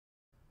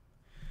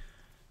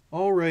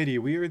Alrighty,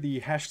 we are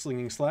the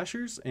Slinging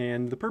Slashers,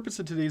 and the purpose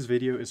of today's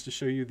video is to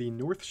show you the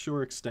North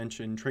Shore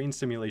Extension train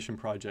simulation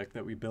project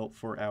that we built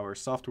for our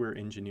software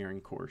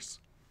engineering course.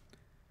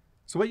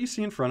 So what you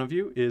see in front of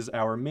you is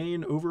our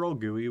main overall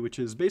GUI, which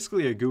is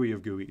basically a GUI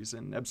of GUIs,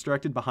 and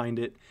abstracted behind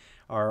it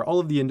are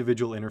all of the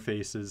individual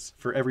interfaces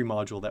for every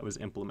module that was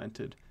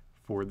implemented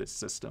for this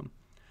system.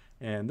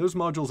 And those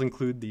modules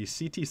include the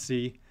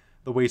CTC,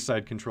 the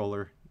wayside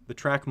controller, the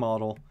track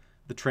model,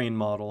 the train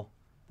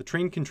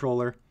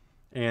controller,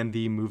 and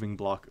the moving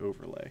block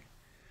overlay.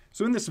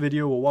 So in this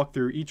video, we'll walk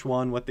through each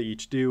one, what they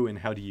each do, and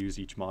how to use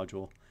each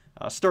module,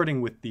 starting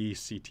with the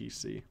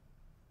CTC.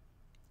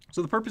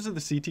 So the purpose of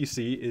the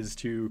CTC is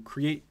to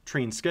create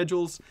train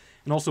schedules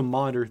and also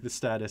monitor the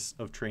status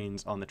of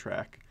trains on the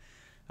track.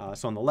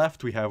 So on the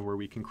left, we have where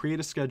we can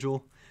create a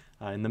schedule.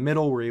 In the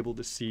middle, we're able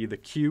to see the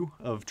queue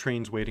of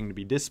trains waiting to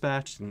be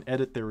dispatched and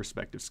edit their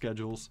respective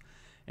schedules.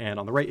 And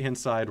on the right-hand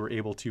side, we're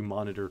able to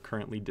monitor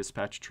currently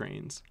dispatched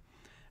trains.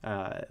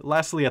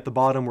 Lastly, at the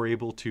bottom, we're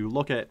able to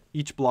look at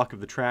each block of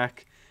the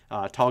track,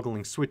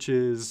 toggling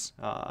switches,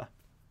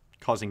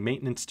 causing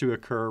maintenance to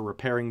occur,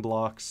 repairing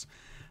blocks,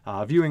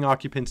 viewing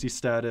occupancy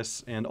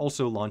status, and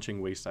also launching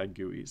wayside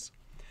GUIs.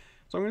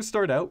 So I'm going to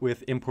start out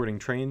with importing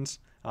trains.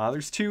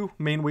 There's two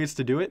main ways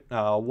to do it.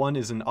 One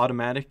is an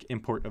automatic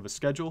import of a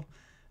schedule.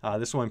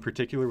 This one in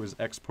particular was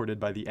exported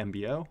by the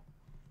MBO,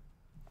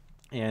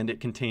 and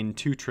it contained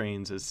two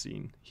trains as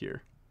seen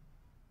here.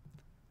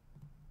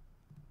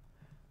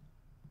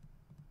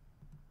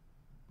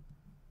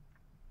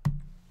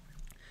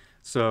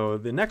 So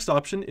the next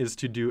option is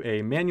to do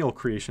a manual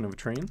creation of a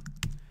train.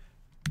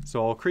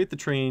 So I'll create the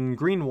train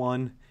green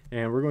 1,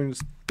 and we're going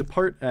to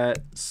depart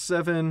at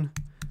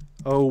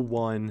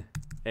 7:01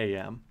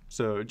 a.m.,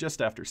 so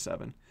just after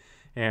 7.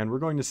 And we're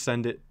going to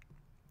send it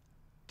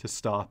to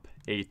stop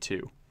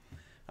A2.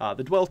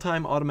 The dwell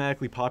time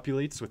automatically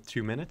populates with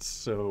 2 minutes,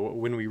 so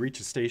when we reach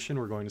a station,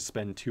 we're going to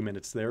spend 2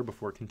 minutes there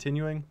before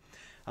continuing.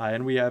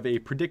 And we have a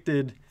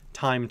predicted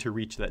time to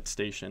reach that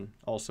station,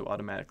 also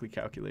automatically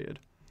calculated.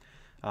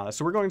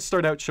 So we're going to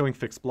start out showing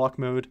fixed block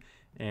mode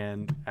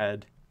and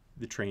add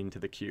the train to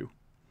the queue.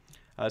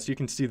 So you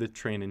can see the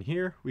train in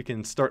here. We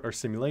can start our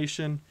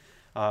simulation.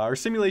 Our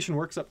simulation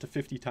works up to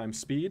 50 times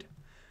speed.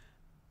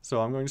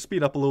 So I'm going to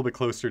speed up a little bit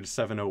closer to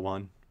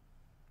 7:01.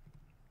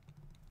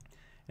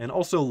 And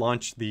also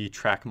launch the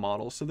track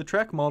model. So the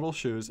track model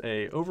shows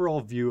an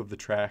overall view of the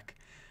track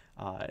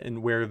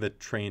and where the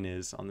train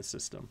is on the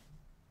system.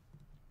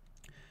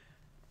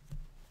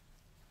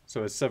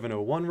 So as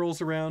 7:01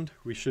 rolls around,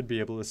 we should be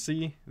able to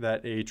see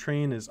that a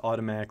train is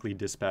automatically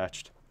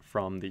dispatched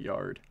from the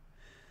yard.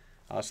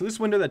 So this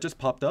window that just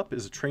popped up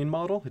is a train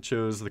model. It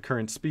shows the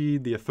current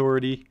speed, the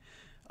authority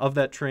of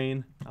that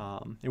train,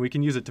 and we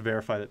can use it to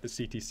verify that the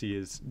CTC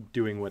is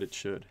doing what it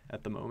should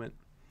at the moment.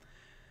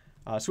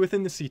 So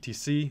within the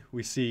CTC,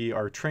 we see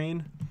our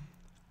train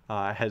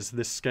has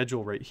this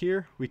schedule right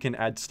here. We can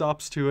add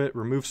stops to it,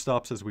 remove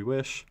stops as we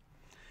wish.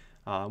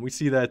 We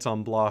see that it's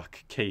on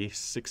block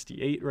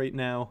K68 right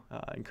now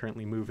and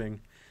currently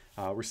moving.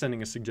 We're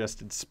sending a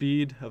suggested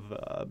speed of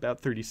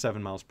about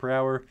 37 miles per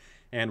hour,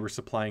 and we're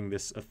supplying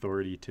this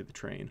authority to the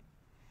train.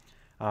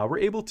 We're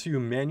able to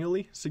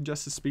manually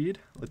suggest the speed.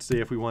 Let's say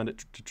if we want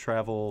it to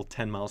travel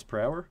 10 miles per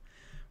hour.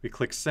 We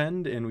click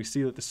send, and we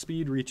see that the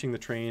speed reaching the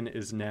train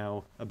is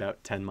now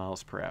about 10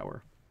 miles per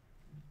hour.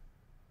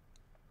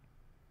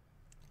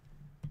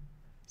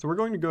 So we're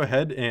going to go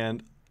ahead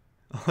and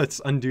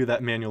let's undo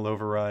that manual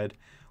override,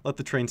 let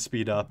the train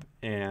speed up,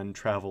 and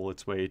travel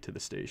its way to the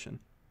station.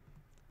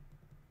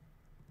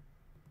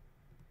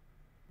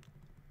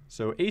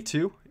 So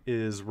A2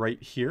 is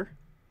right here,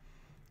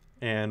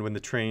 and when the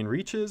train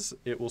reaches,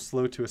 it will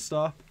slow to a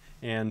stop,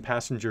 and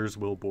passengers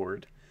will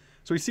board.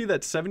 So we see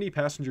that 70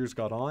 passengers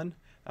got on.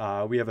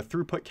 We have a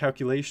throughput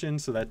calculation,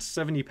 so that's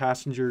 70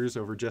 passengers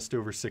over just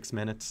over 6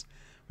 minutes,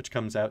 which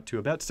comes out to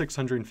about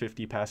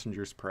 650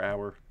 passengers per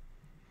hour.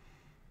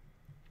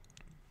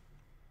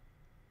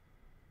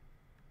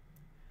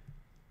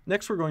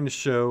 Next, we're going to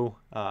show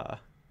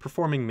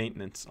performing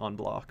maintenance on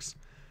blocks.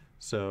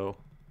 So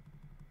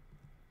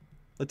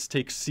let's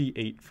take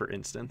C8 for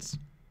instance.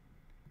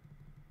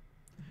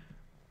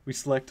 We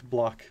select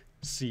block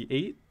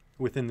C8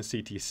 within the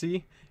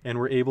CTC, and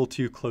we're able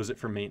to close it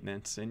for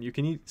maintenance. And you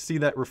can see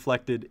that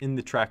reflected in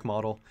the track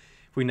model.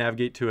 If we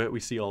navigate to it, we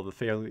see all the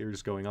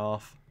failures going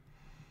off.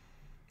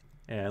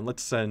 And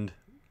let's send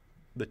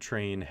the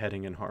train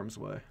heading in harm's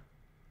way.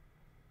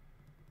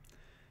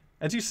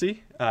 As you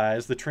see,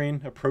 as the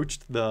train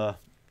approached the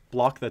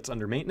block that's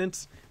under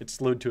maintenance, it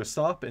slowed to a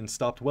stop and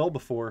stopped well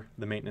before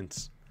the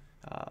maintenance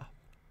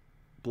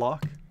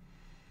block.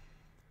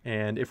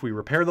 And if we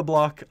repair the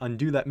block,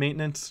 undo that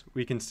maintenance,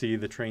 we can see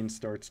the train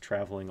starts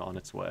traveling on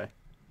its way.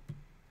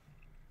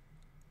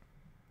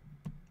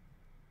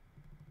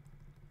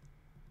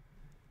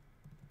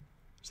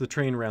 So the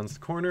train rounds the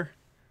corner.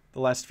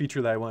 The last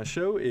feature that I want to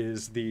show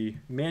is the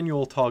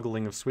manual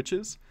toggling of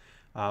switches,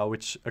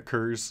 which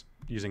occurs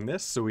using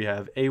this. So we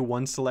have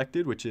A1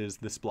 selected, which is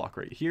this block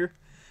right here.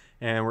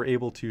 and we're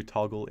able to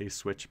toggle a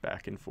switch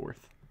back and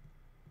forth.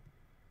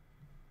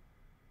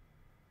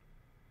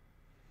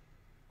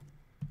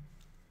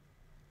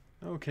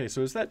 Okay,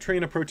 so as that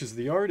train approaches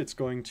the yard, it's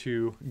going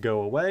to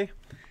go away,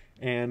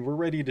 and we're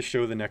ready to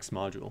show the next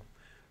module.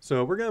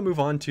 So we're going to move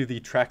on to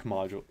the track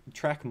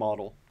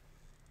model,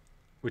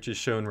 which is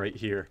shown right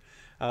here.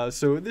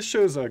 So this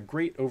shows a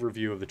great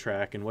overview of the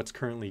track and what's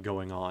currently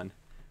going on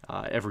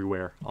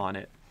everywhere on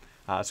it.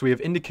 So we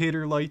have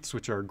indicator lights,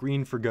 which are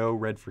green for go,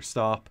 red for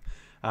stop.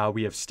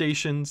 We have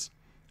stations,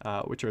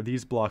 which are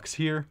these blocks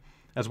here,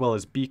 as well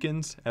as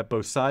beacons at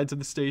both sides of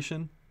the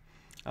station.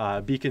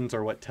 Beacons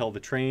are what tell the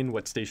train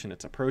what station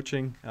it's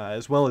approaching,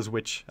 as well as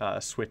which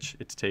switch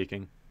it's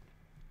taking.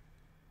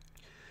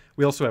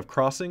 We also have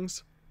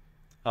crossings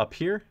up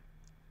here,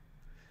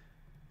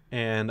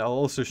 and I'll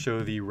also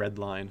show the red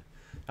line,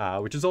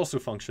 which is also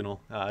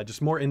functional.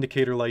 Just more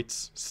indicator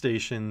lights,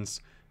 stations,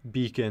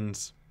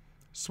 beacons,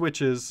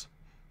 switches,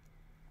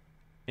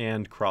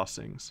 and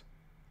crossings.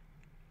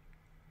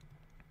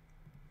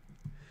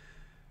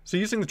 So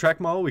using the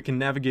track model, we can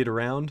navigate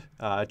around,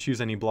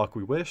 choose any block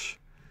we wish.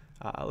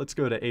 Let's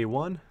go to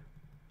A1.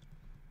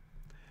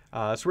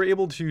 So we're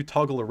able to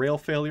toggle a rail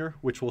failure,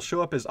 which will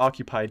show up as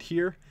occupied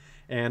here.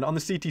 And on the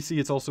CTC,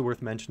 it's also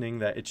worth mentioning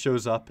that it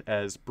shows up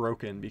as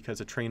broken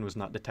because a train was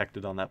not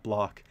detected on that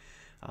block.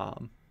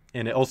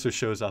 And it also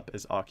shows up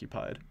as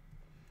occupied.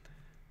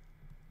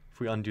 If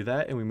we undo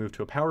that and we move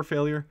to a power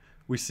failure,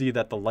 we see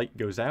that the light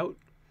goes out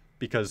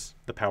because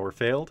the power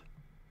failed.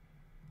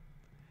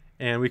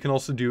 And we can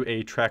also do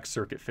a track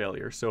circuit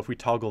failure. So if we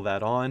toggle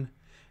that on,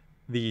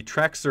 the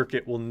track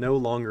circuit will no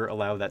longer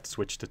allow that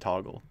switch to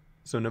toggle.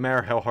 So no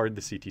matter how hard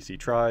the CTC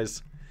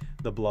tries,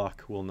 the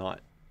block will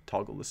not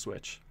toggle the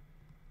switch.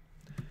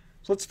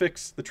 So let's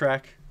fix the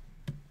track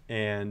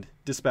and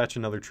dispatch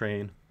another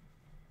train.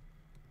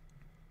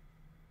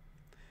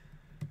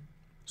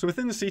 So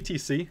within the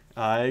CTC,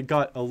 I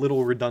got a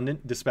little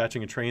redundant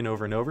dispatching a train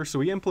over and over. So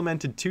we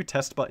implemented two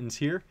test buttons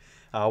here,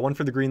 one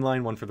for the green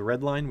line, one for the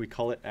red line. We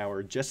call it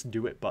our Just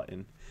Do It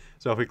button.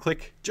 So if we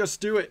click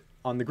Just Do It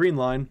on the green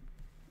line,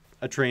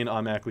 a train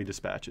automatically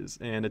dispatches,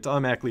 and it's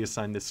automatically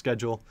assigned this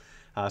schedule,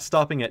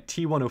 stopping at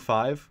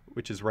T105,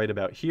 which is right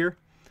about here,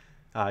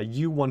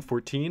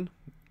 U114,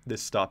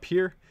 this stop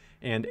here,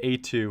 and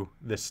A2,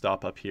 this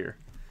stop up here.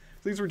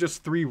 So these were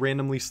just three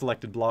randomly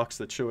selected blocks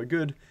that show a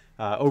good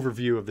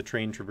overview of the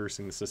train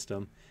traversing the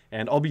system,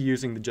 and I'll be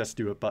using the Just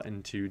Do It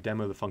button to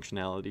demo the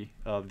functionality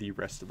of the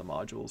rest of the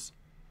modules.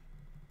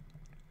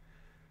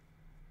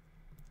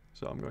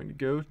 So I'm going to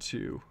go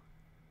to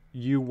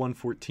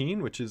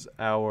U114, which is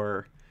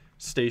our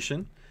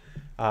station.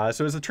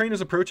 So as the train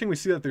is approaching, we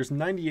see that there's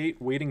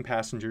 98 waiting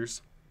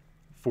passengers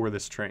for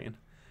this train.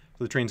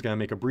 So the train's going to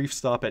make a brief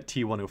stop at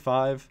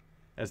T105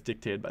 as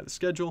dictated by the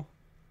schedule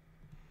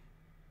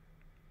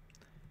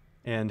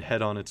and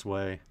head on its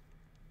way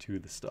to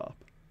the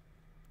stop.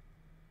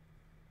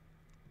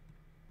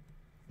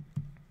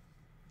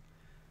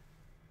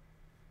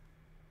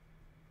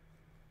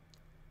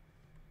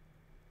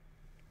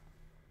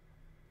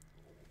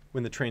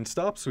 When the train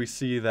stops, we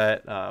see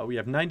that we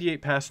have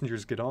 98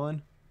 passengers get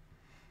on,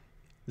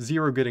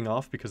 0 getting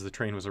off because the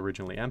train was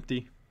originally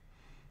empty.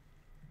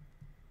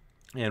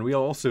 And we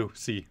also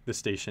see the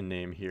station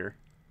name here,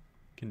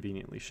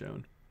 conveniently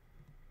shown.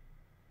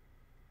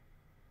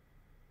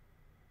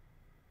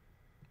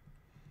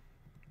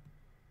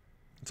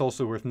 It's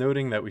also worth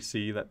noting that we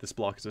see that this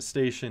block is a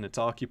station, it's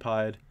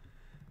occupied,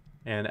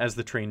 and as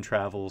the train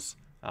travels,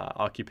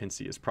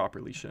 occupancy is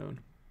properly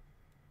shown.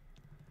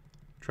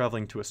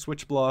 Traveling to a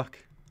switch block,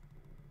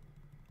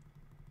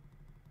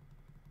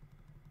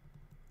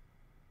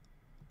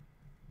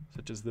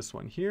 such as this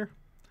one here,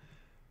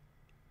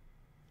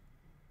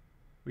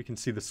 we can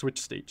see the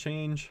switch state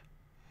change,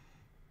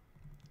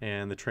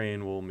 and the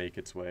train will make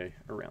its way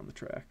around the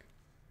track.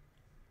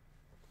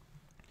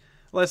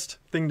 Last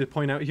thing to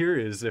point out here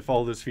is if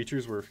all those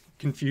features were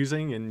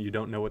confusing and you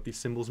don't know what these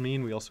symbols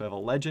mean, we also have a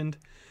legend.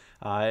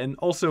 And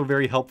also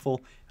very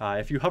helpful,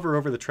 if you hover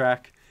over the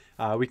track,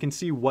 we can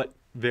see what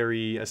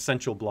very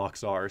essential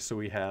blocks are. So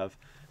we have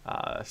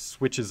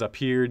switches up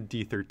here,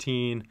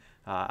 D13,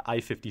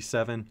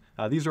 I57.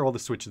 These are all the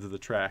switches of the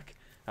track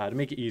to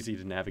make it easy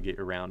to navigate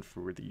around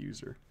for the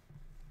user.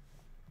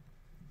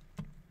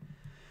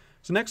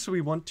 So next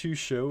we want to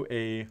show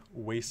a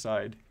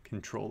wayside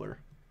controller.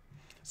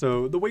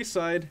 So the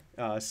wayside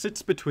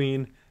sits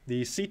between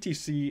the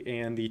CTC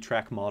and the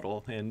track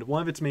model, and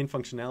one of its main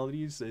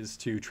functionalities is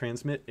to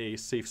transmit a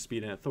safe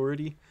speed and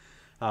authority.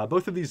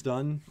 Both of these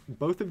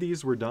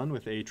were done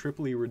with a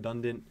triply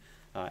redundant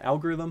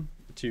algorithm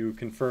to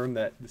confirm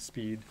that the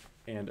speed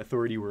and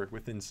authority were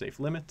within safe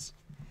limits.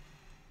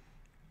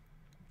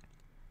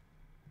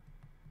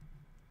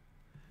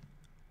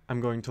 I'm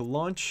going to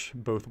launch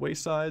both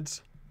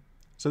waysides.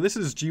 So this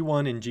is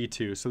G1 and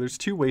G2, so there's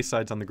two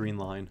waysides on the green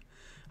line.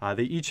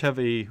 They each have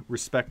a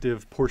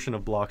respective portion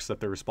of blocks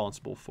that they're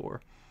responsible for.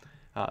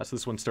 So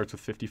this one starts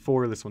with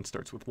 54, this one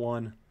starts with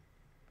 1.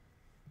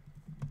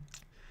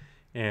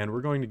 And we're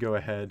going to go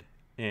ahead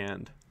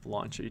and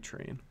launch a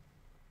train.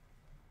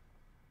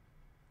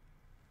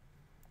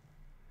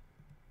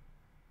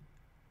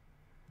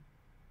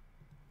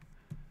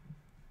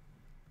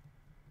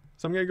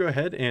 So I'm going to go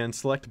ahead and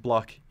select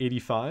block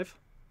 85,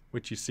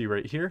 which you see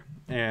right here,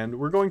 and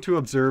we're going to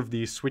observe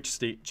the switch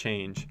state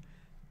change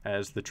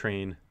as the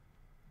train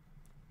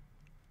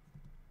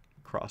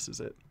crosses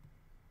it.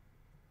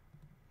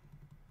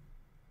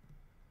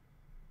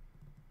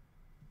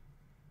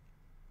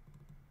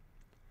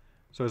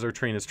 So as our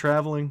train is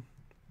traveling,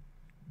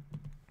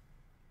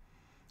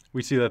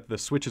 we see that the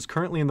switch is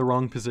currently in the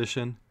wrong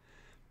position,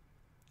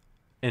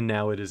 and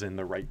now it is in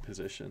the right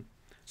position.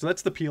 So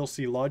that's the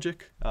PLC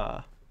logic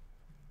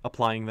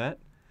applying that.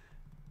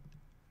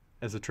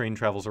 As the train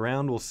travels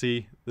around, we'll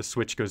see the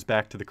switch goes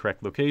back to the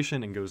correct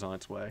location and goes on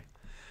its way.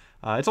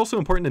 It's also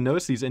important to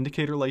notice these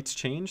indicator lights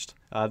changed.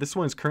 This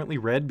one is currently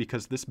red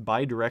because this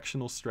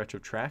bidirectional stretch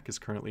of track is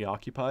currently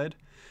occupied.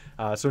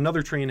 So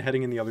another train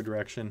heading in the other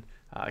direction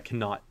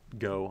cannot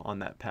go on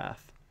that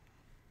path.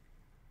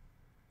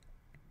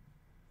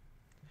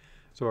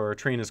 So our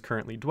train is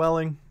currently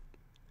dwelling.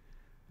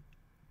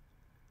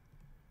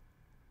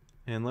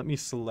 And let me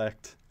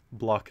select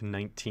block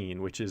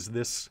 19, which is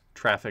this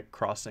traffic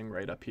crossing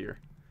right up here.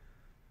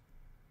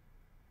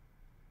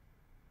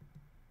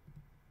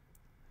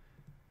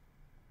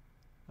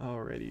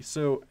 Alrighty,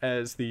 so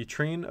as the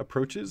train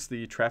approaches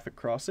the traffic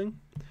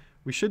crossing,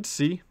 we should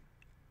see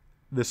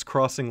this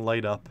crossing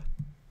light up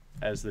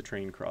as the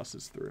train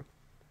crosses through.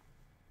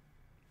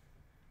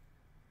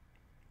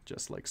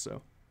 Just like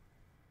so.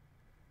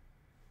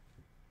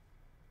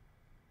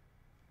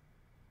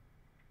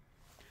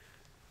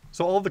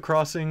 So all of the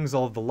crossings,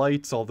 all of the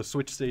lights, all the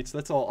switch states,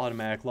 that's all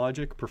automatic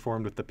logic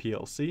performed with the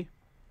PLC.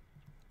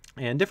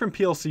 And different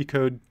PLC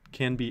code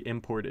can be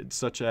imported,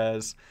 such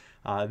as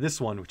this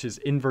one, which is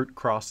invert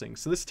crossing.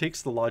 So this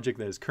takes the logic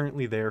that is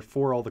currently there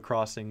for all the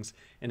crossings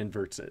and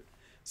inverts it.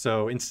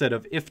 So instead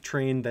of if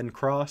train, then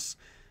cross,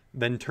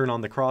 then turn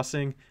on the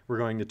crossing, we're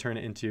going to turn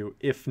it into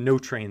if no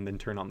train, then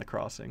turn on the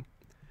crossing.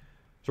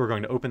 So we're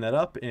going to open that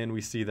up and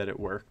we see that it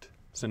worked.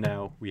 So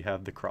now we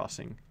have the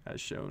crossing as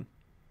shown.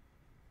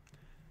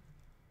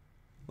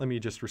 Let me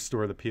just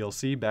restore the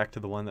PLC back to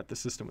the one that the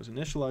system was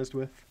initialized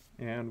with,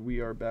 and we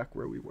are back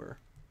where we were.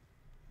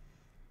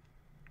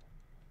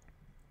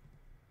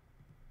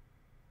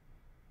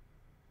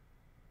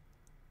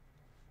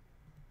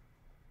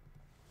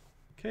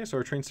 Okay, so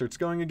our train starts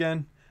going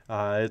again.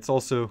 It's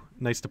also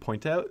nice to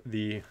point out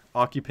the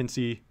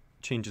occupancy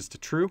changes to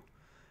true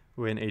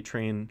when a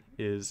train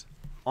is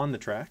on the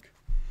track.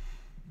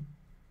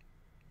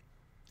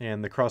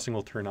 And the crossing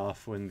will turn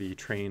off when the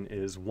train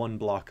is 1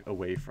 block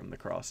away from the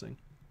crossing.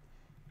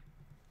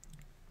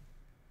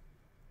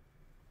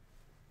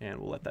 And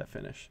we'll let that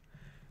finish.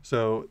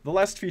 So the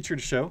last feature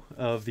to show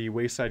of the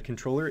wayside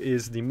controller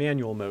is the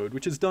manual mode,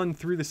 which is done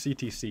through the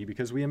CTC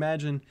because we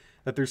imagine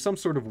that there's some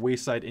sort of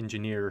wayside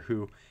engineer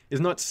who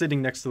is not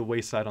sitting next to the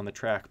wayside on the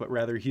track, but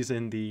rather he's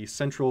in the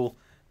central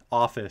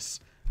office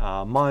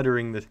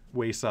monitoring the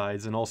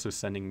waysides and also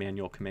sending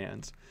manual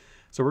commands.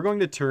 So we're going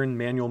to turn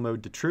manual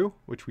mode to true,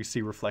 which we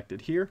see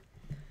reflected here.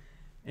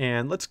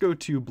 And let's go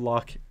to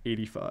block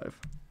 85,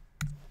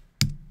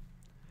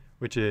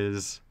 which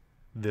is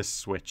this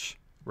switch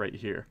right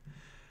here.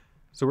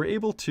 So we're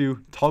able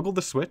to toggle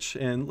the switch,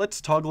 and let's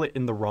toggle it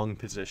in the wrong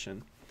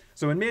position.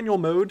 So in manual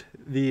mode,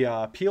 the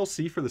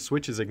PLC for the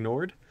switch is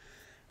ignored,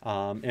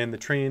 and the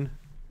train,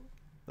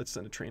 let's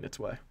send a train its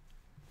way.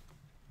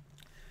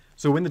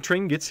 So when the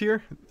train gets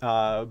here,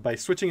 by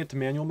switching it to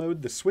manual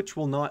mode, the switch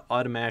will not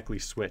automatically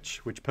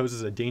switch, which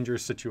poses a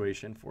dangerous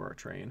situation for our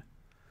train.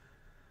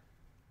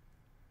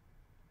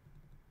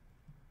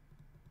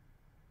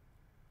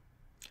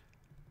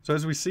 So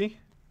as we see,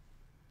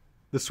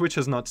 the switch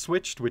has not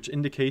switched, which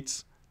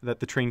indicates that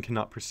the train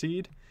cannot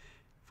proceed.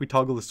 If we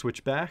toggle the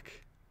switch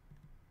back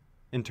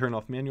and turn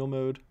off manual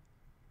mode,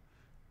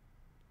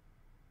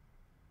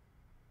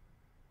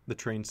 the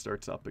train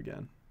starts up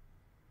again.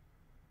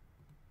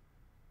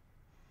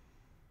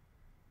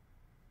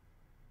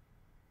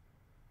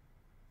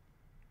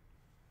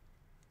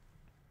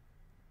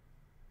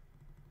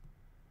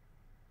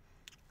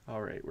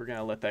 All right, we're going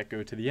to let that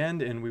go to the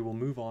end, and we will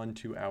move on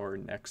to our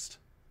next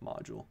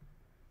module.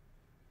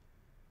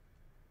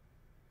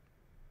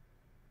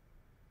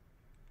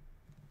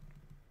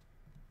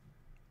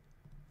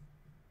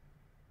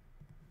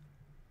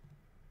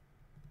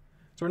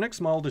 So our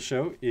next model to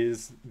show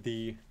is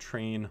the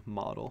train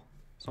model.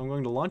 So I'm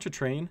going to launch a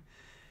train,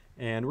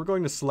 and we're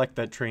going to select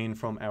that train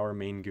from our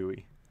main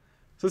GUI.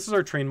 So this is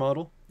our train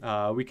model.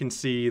 We can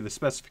see the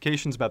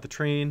specifications about the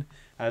train,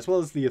 as well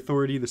as the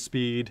authority, the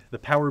speed, the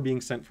power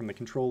being sent from the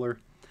controller,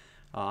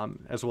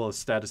 as well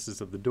as statuses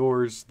of the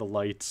doors, the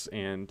lights,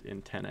 and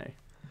antennae.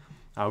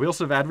 We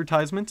also have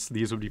advertisements.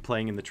 These would be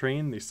playing in the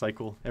train. They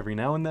cycle every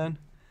now and then.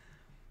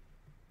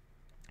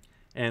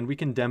 And we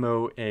can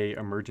demo a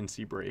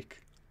emergency brake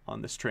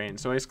on this train.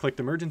 So I just clicked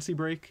emergency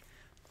brake,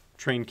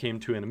 train came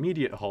to an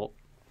immediate halt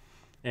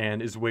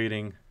and is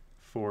waiting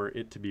for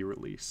it to be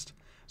released.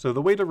 So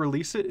the way to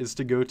release it is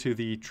to go to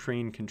the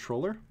train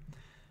controller,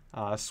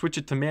 switch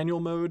it to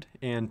manual mode,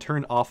 and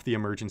turn off the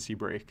emergency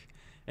brake.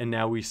 And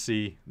now we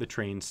see the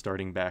train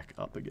starting back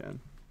up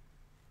again.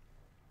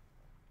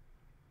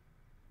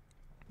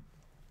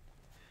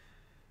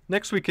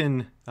 Next, we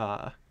can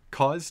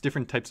cause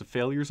different types of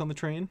failures on the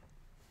train.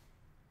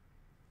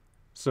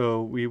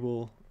 So we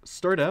will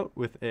start out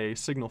with a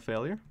signal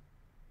failure.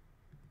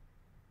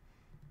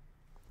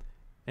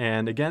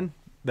 And again,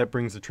 that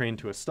brings the train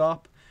to a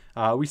stop.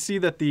 We see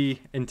that the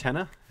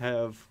antenna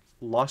have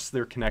lost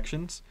their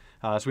connections.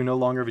 So we no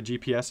longer have a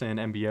GPS and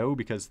MBO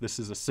because this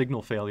is a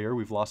signal failure.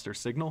 We've lost our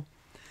signal.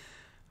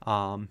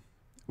 To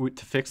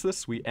fix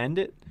this, we end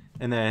it.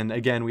 And then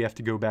again, we have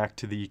to go back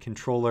to the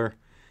controller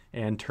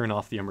and turn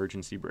off the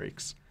emergency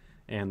brakes.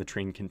 And the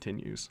train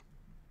continues.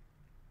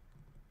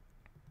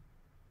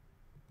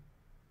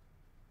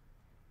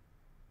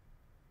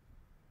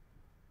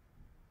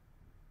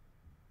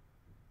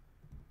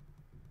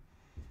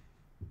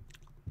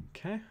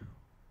 Okay.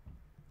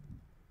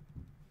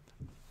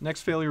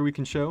 Next failure we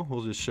can show,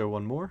 we'll just show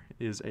one more,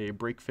 is a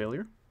brake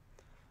failure.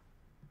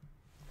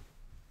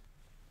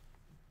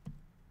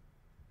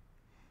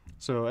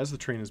 So as the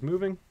train is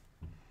moving,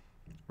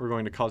 we're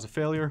going to cause a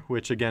failure,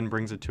 which again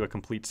brings it to a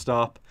complete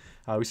stop.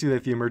 We see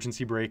that the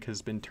emergency brake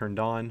has been turned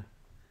on,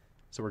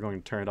 so we're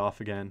going to turn it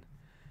off again.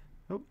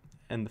 Oh,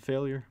 end the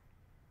failure.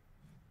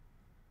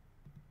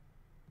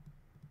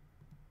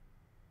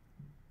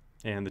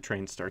 And the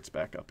train starts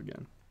back up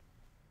again.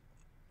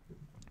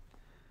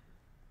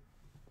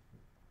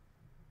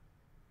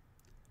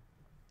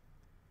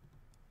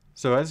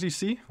 So as you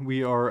see,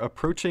 we are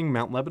approaching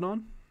Mount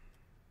Lebanon.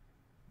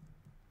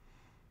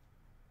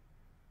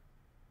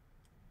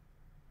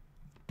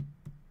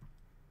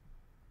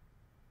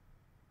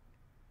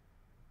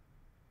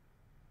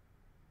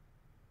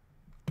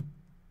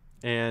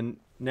 And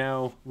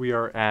now we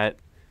are at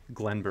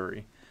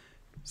Glenbury.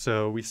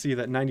 So we see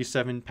that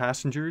 97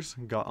 passengers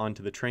got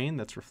onto the train.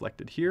 That's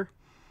reflected here.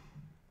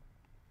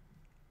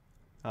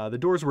 The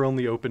doors were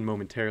only open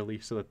momentarily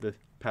so that the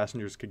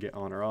passengers could get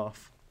on or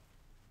off.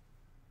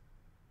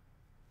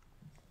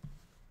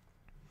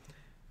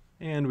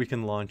 And we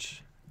can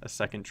launch a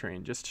second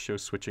train just to show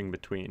switching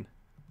between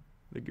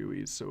the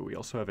GUIs. So we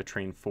also have a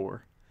train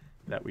 4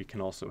 that we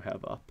can also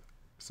have up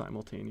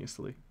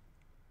simultaneously.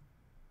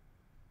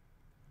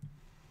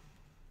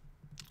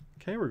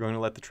 Okay, we're going to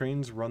let the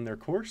trains run their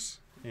course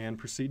and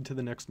proceed to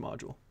the next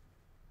module.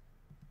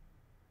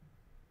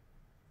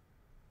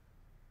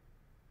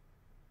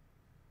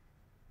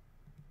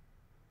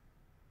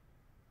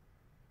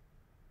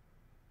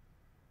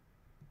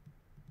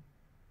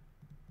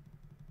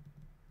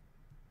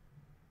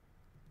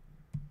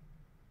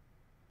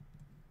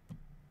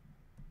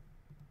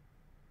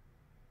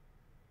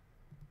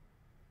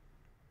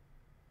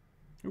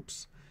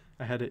 Oops,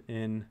 I had it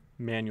in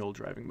manual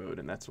driving mode,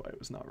 and that's why it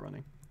was not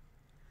running.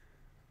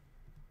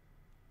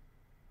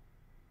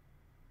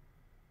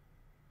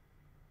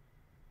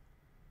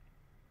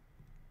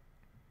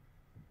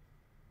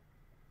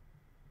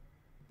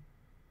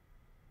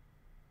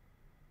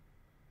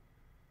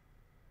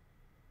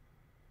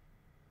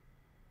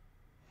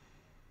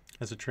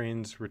 As the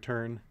trains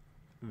return,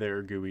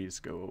 their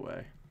GUIs go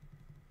away.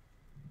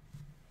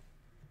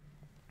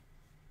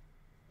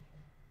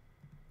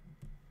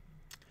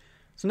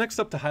 So next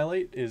up to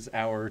highlight is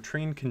our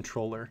train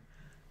controller,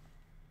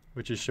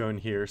 which is shown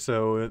here.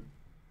 So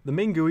the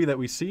main GUI that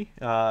we see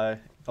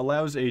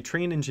allows a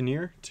train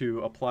engineer to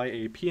apply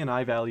a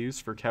P&I values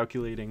for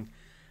calculating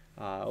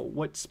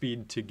what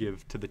speed to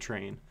give to the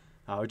train,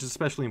 which is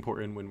especially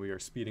important when we are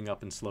speeding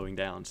up and slowing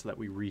down so that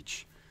we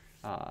reach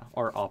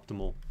our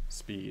optimal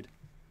speed.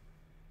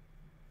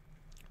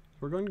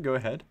 We're going to go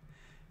ahead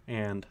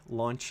and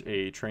launch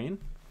a train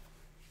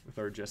with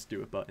our Just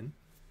Do It button.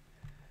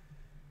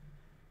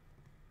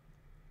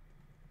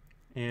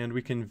 And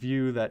we can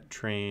view that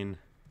train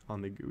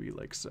on the GUI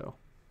like so.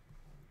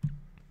 So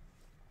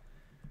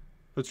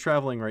it's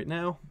traveling right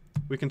now.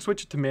 We can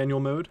switch it to manual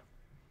mode.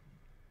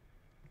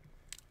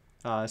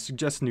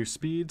 Suggest new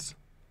speeds.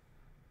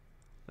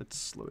 Let's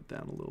slow it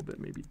down a little bit,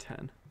 maybe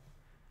 10.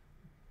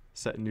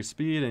 Set a new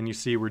speed, and you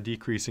see we're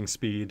decreasing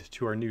speed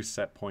to our new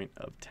set point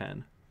of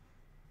 10.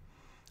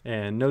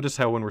 And notice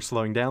how when we're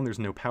slowing down, there's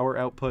no power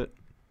output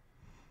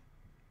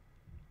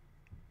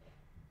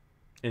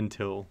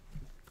until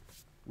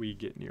we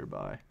get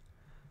nearby.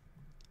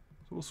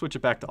 So we'll switch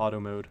it back to auto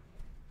mode.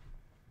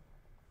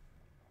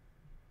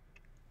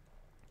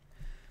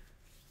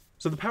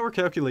 So the power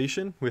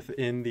calculation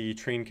within the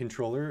train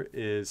controller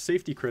is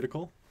safety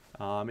critical.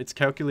 It's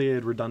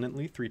calculated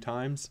redundantly 3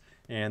 times,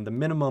 and the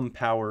minimum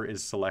power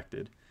is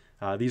selected.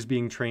 These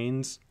being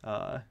trains,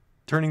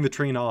 turning the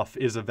train off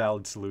is a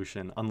valid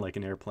solution, unlike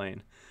an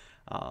airplane.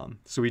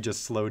 So we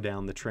just slow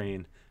down the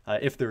train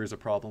if there is a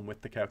problem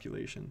with the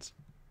calculations.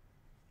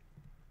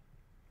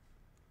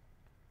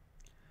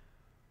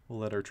 We'll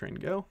let our train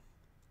go.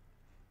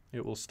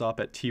 It will stop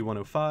at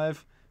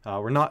T105.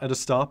 We're not at a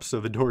stop, so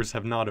the doors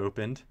have not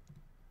opened.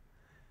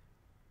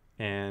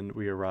 And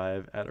we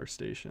arrive at our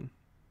station.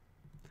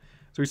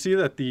 So we see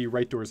that the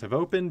right doors have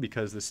opened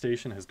because the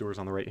station has doors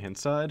on the right-hand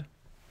side.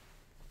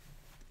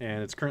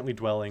 And it's currently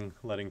dwelling,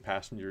 letting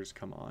passengers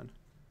come on.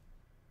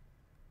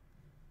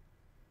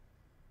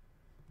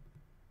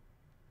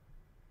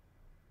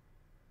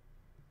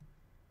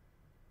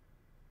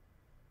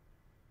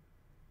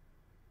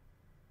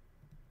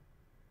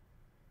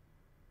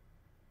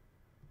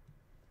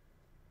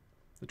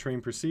 The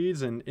train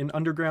proceeds, and in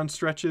underground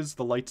stretches,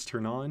 the lights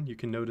turn on. You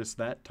can notice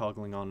that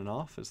toggling on and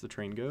off as the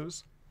train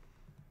goes.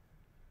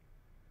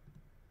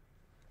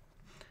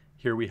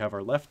 Here we have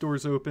our left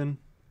doors open.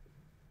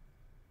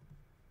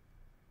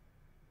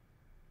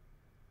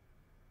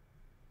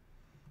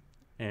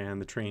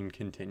 And the train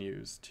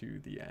continues to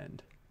the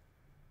end.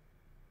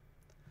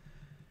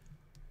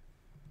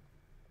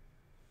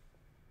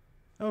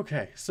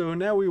 Okay, so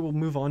now we will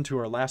move on to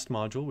our last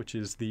module, which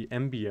is the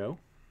MBO.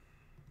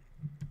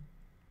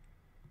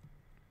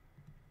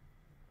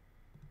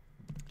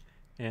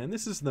 And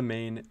this is the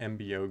main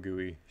MBO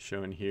GUI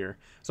shown here.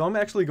 So I'm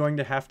actually going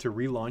to have to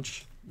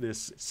relaunch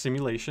this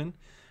simulation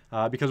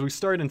because we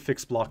start in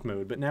fixed block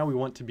mode, but now we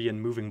want to be in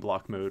moving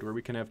block mode where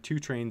we can have two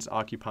trains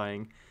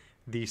occupying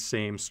the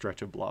same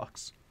stretch of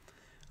blocks.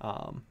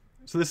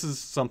 So this is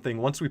something,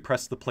 once we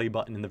press the play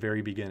button in the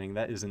very beginning,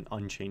 that is an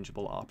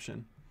unchangeable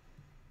option.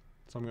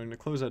 So I'm going to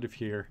close out of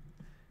here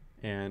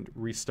and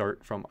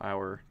restart from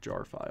our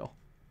jar file.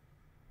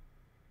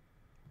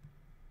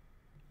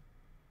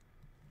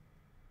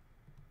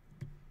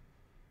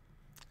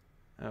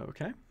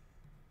 Okay,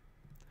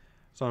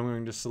 so I'm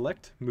going to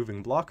select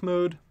moving block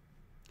mode,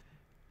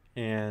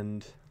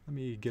 and let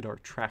me get our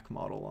track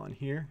model on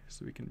here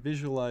so we can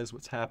visualize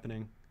what's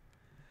happening.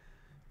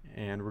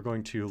 And we're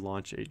going to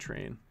launch a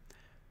train.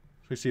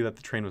 So we see that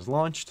the train was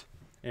launched,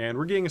 and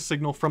we're getting a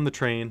signal from the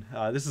train.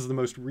 This is the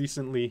most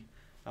recently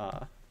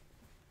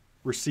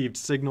received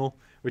signal,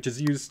 which is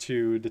used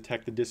to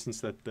detect the distance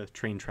that the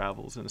train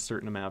travels in a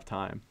certain amount of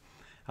time.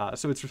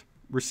 So it's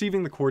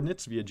receiving the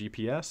coordinates via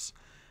GPS,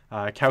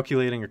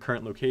 calculating a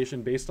current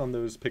location based on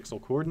those pixel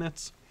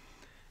coordinates,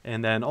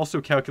 and then also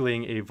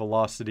calculating a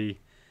velocity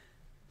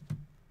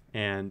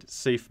and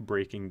safe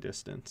braking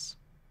distance.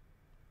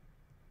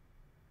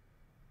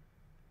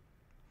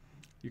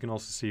 You can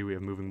also see we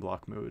have moving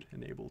block mode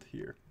enabled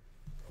here.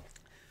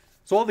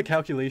 So all the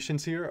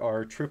calculations here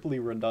are triply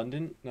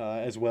redundant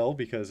as well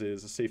because it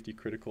is a safety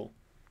critical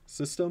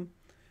system.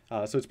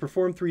 So it's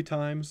performed 3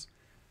 times.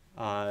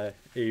 A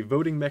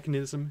voting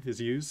mechanism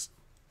is used.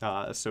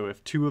 So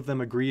if 2 of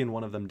them agree and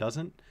 1 of them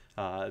doesn't,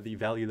 the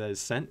value that is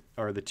sent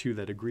are the 2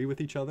 that agree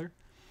with each other.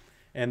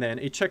 And then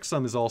a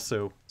checksum is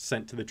also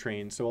sent to the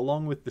train. So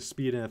along with the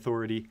speed and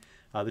authority,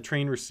 the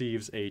train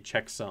receives a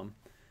checksum,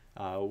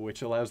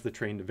 which allows the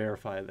train to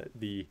verify that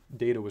the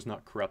data was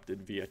not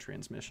corrupted via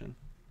transmission.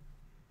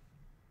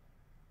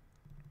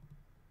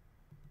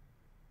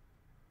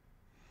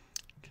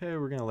 Okay,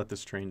 we're going to let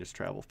this train just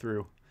travel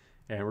through,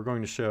 and we're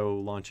going to show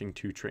launching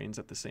 2 trains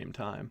at the same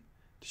time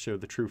to show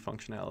the true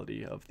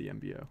functionality of the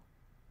MBO.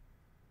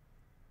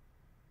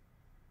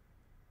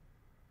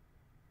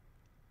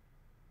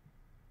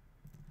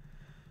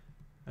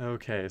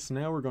 Okay, so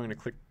now we're going to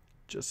click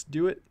just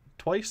do it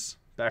twice,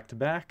 back to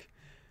back.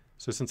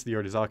 So since the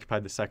yard is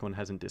occupied, the second one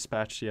hasn't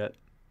dispatched yet.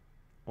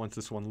 Once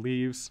this one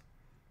leaves,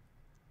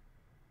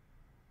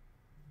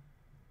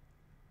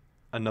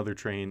 another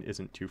train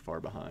isn't too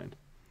far behind.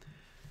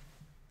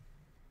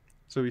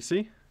 So we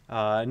see,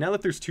 now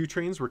that there's 2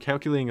 trains, we're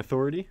calculating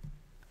authority.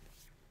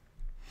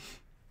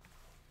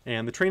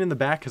 And the train in the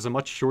back has a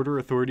much shorter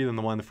authority than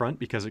the one in the front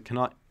because it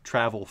cannot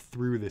travel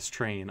through this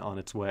train on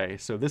its way.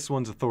 So this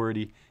one's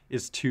authority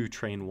is 2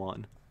 train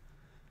 1.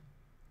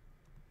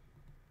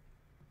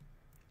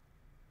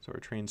 So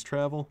our trains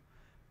travel.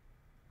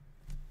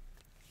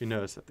 You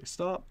notice that they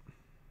stop.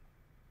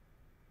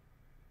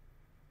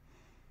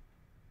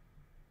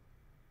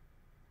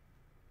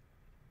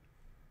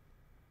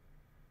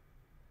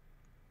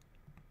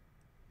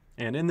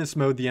 And in this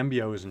mode, the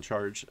MBO is in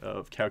charge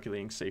of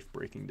calculating safe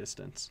braking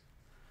distance.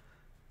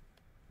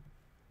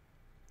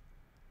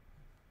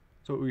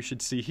 So what we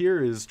should see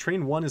here is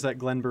train 1 is at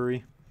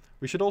Glenbury.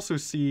 We should also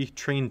see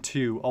train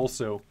 2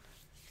 also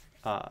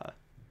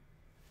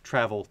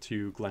travel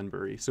to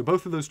Glenbury. So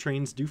both of those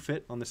trains do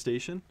fit on the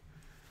station.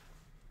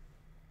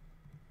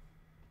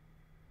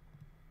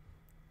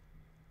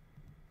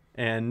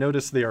 And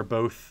notice they are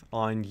both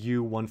on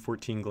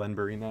U114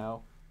 Glenbury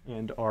now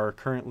and are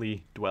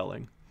currently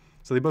dwelling.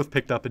 So they both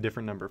picked up a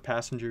different number of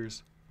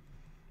passengers.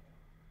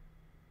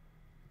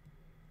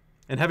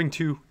 And having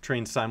 2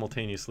 trains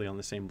simultaneously on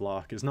the same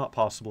block is not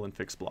possible in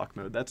fixed block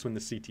mode. That's when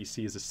the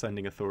CTC is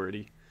ascending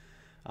authority.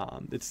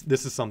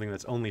 This is something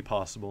that's only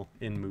possible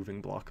in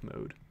moving block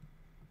mode.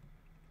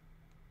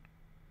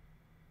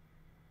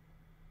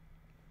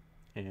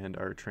 And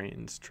our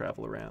trains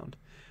travel around.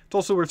 It's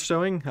also worth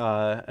showing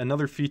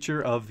another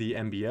feature of the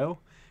MBO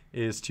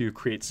is to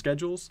create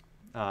schedules.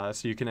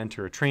 So you can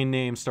enter a train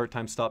name, start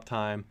time, stop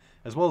time,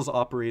 as well as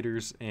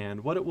operators.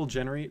 And what it will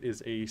generate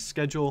is a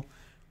schedule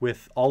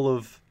with all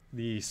of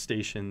the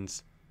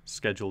stations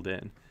scheduled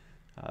in.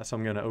 So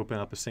I'm going to open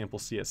up a sample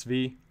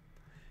CSV.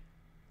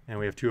 And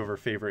we have 2 of our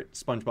favorite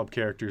SpongeBob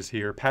characters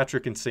here,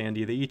 Patrick and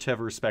Sandy. They each have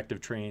a respective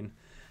train.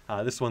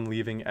 This one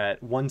leaving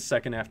at 1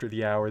 second after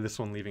the hour. This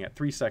one leaving at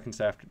 3 seconds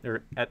after,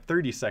 or at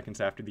 30 seconds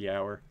after the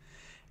hour.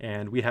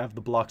 And we have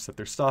the blocks that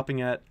they're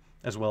stopping at,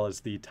 as well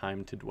as the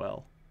time to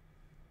dwell.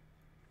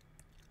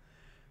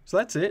 So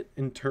that's it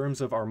in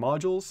terms of our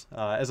modules.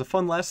 As a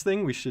fun last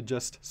thing, we should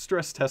just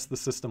stress test the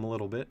system a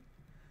little bit.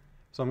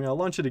 So I'm going to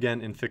launch it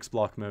again in fixed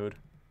block mode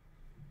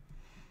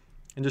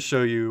and just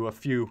show you a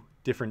few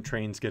different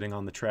trains getting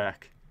on the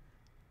track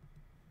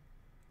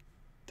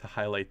to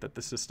highlight that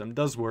the system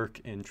does work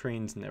and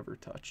trains never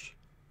touch.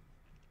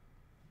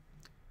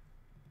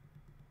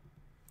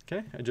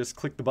 Okay, I just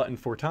clicked the button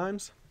 4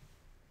 times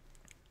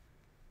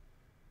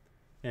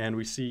and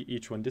we see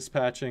each one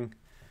dispatching,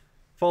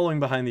 following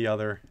behind the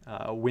other,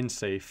 wind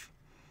safe.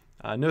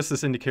 Notice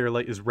this indicator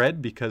light is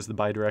red because the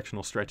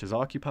bidirectional stretch is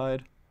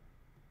occupied.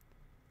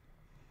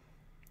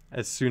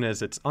 As soon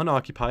as it's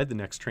unoccupied, the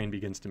next train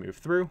begins to move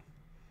through.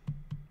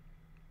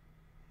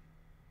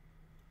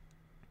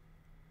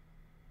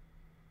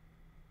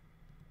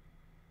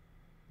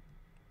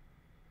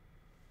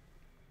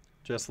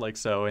 Just like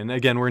so. And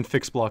again, we're in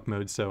fixed block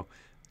mode, so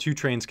 2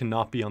 trains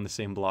cannot be on the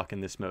same block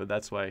in this mode.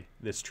 That's why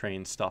this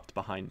train stopped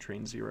behind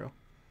train 0.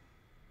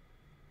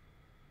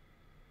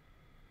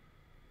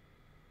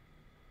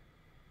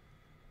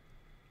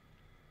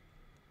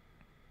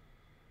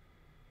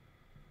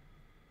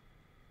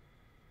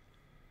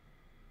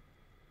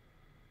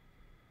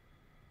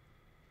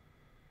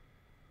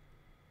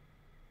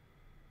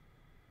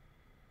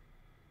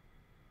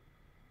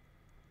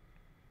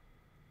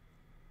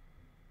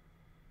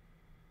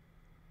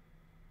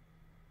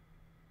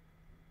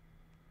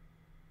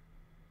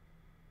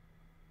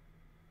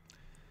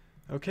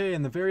 Okay,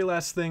 and the very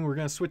last thing, we're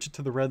going to switch it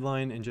to the red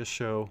line and just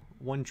show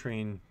 1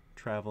 train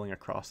traveling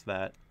across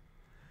that.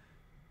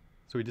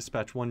 So we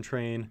dispatch 1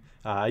 train.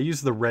 I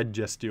use the red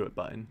just do it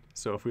button.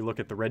 So if we look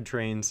at the red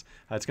trains,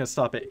 it's going to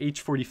stop at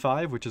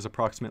H45, which is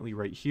approximately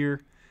right here,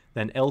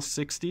 then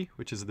L60,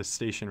 which is the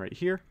station right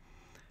here,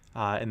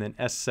 and then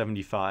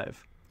S75,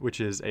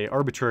 which is an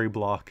arbitrary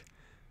block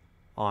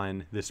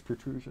on this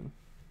protrusion.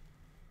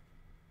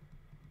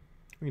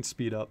 We can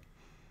speed up.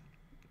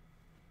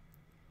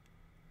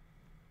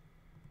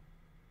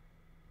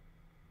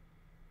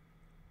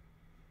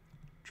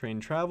 Train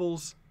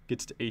travels,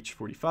 gets to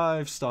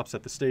H45, stops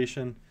at the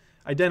station,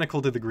 identical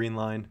to the green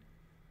line.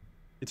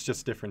 It's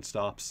just different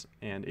stops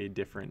and a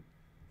different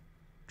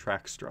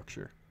track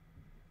structure.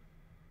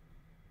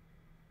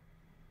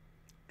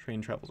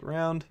 Train travels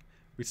around,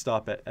 we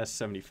stop at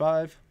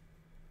S75,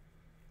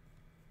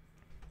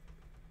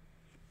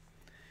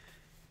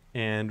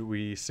 and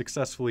we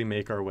successfully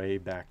make our way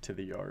back to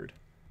the yard.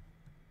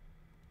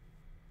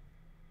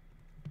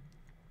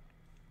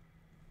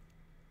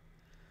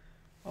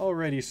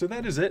 Alrighty, so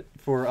that is it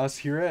for us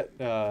here at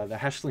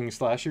the Slinging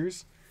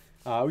Slashers.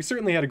 We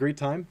certainly had a great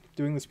time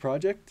doing this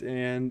project,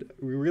 and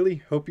we really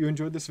hope you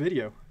enjoyed this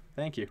video.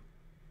 Thank you.